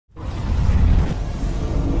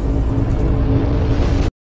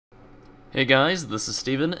Hey guys, this is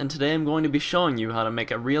Steven, and today I'm going to be showing you how to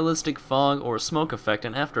make a realistic fog or smoke effect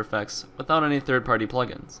in After Effects without any third-party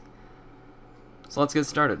plugins. So let's get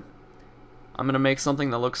started. I'm going to make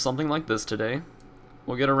something that looks something like this today.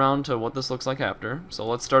 We'll get around to what this looks like after, so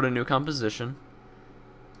let's start a new composition.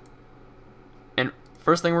 And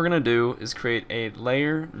first thing we're going to do is create a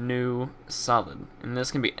layer new solid, and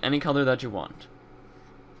this can be any color that you want.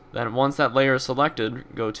 Then once that layer is selected,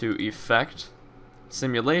 go to Effect,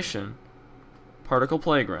 Simulation, Particle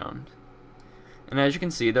Playground. And as you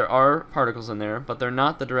can see, there are particles in there, but they're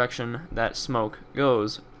not the direction that smoke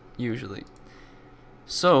goes usually.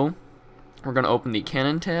 So we're going to open the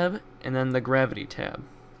Canon tab and then the Gravity tab.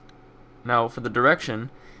 Now for the direction,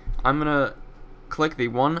 I'm going to click the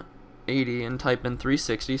 180 and type in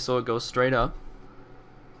 360 so it goes straight up.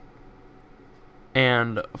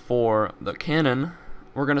 And for the Canon,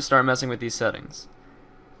 we're going to start messing with these settings.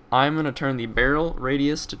 I'm going to turn the barrel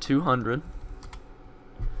radius to 200,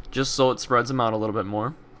 just so it spreads them out a little bit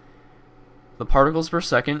more. The particles per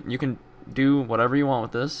second, you can do whatever you want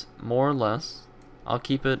with this, more or less. I'll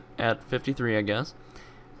keep it at 53, I guess.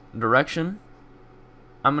 Direction,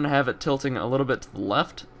 I'm going to have it tilting a little bit to the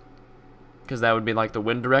left, because that would be like the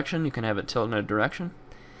wind direction. You can have it tilt in a direction.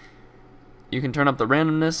 You can turn up the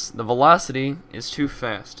randomness. The velocity is too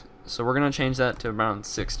fast, so we're going to change that to around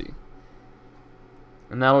 60.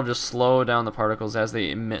 And that'll just slow down the particles as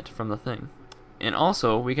they emit from the thing. And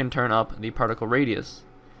also, we can turn up the particle radius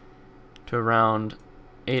to around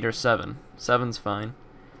 8 or 7. 7's fine.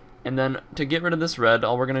 And then, to get rid of this red,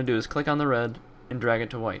 all we're going to do is click on the red and drag it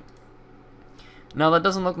to white. Now, that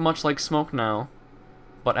doesn't look much like smoke now,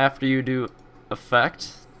 but after you do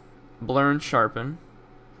Effect, Blur and Sharpen,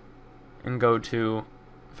 and go to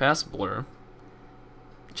Fast Blur,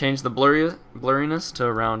 change the blurriness to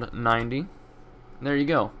around 90. There you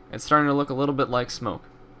go. It's starting to look a little bit like smoke.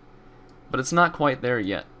 But it's not quite there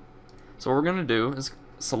yet. So what we're going to do is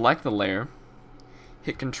select the layer,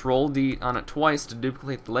 hit Control D on it twice to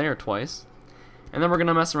duplicate the layer twice, and then we're going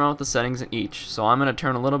to mess around with the settings in each. So I'm going to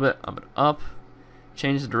turn a little bit of it up,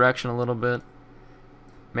 change the direction a little bit,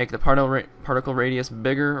 make the particle radius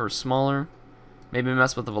bigger or smaller, maybe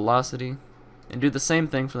mess with the velocity, and do the same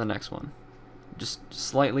thing for the next one. Just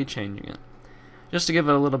slightly changing it, just to give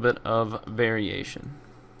it a little bit of variation.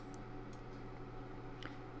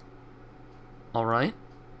 Alright.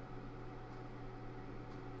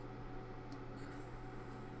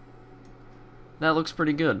 That looks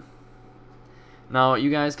pretty good. Now, you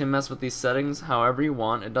guys can mess with these settings however you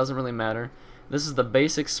want. It doesn't really matter. This is the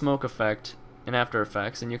basic smoke effect in After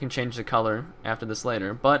Effects, and you can change the color after this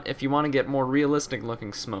later. But if you want to get more realistic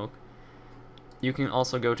looking smoke, you can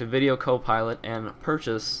also go to Video Copilot and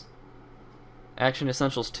purchase Action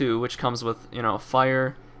Essentials 2, which comes with,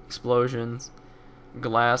 fire, explosions,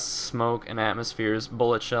 glass, smoke, and atmospheres,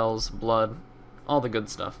 bullet shells, blood, all the good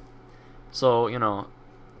stuff. So,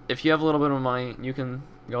 if you have a little bit of money, you can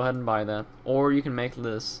go ahead and buy that, or you can make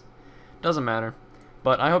this. Doesn't matter.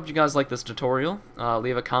 But I hope you guys like this tutorial.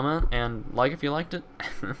 Leave a comment and like if you liked it.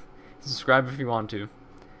 Subscribe if you want to.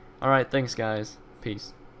 Alright, thanks guys.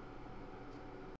 Peace.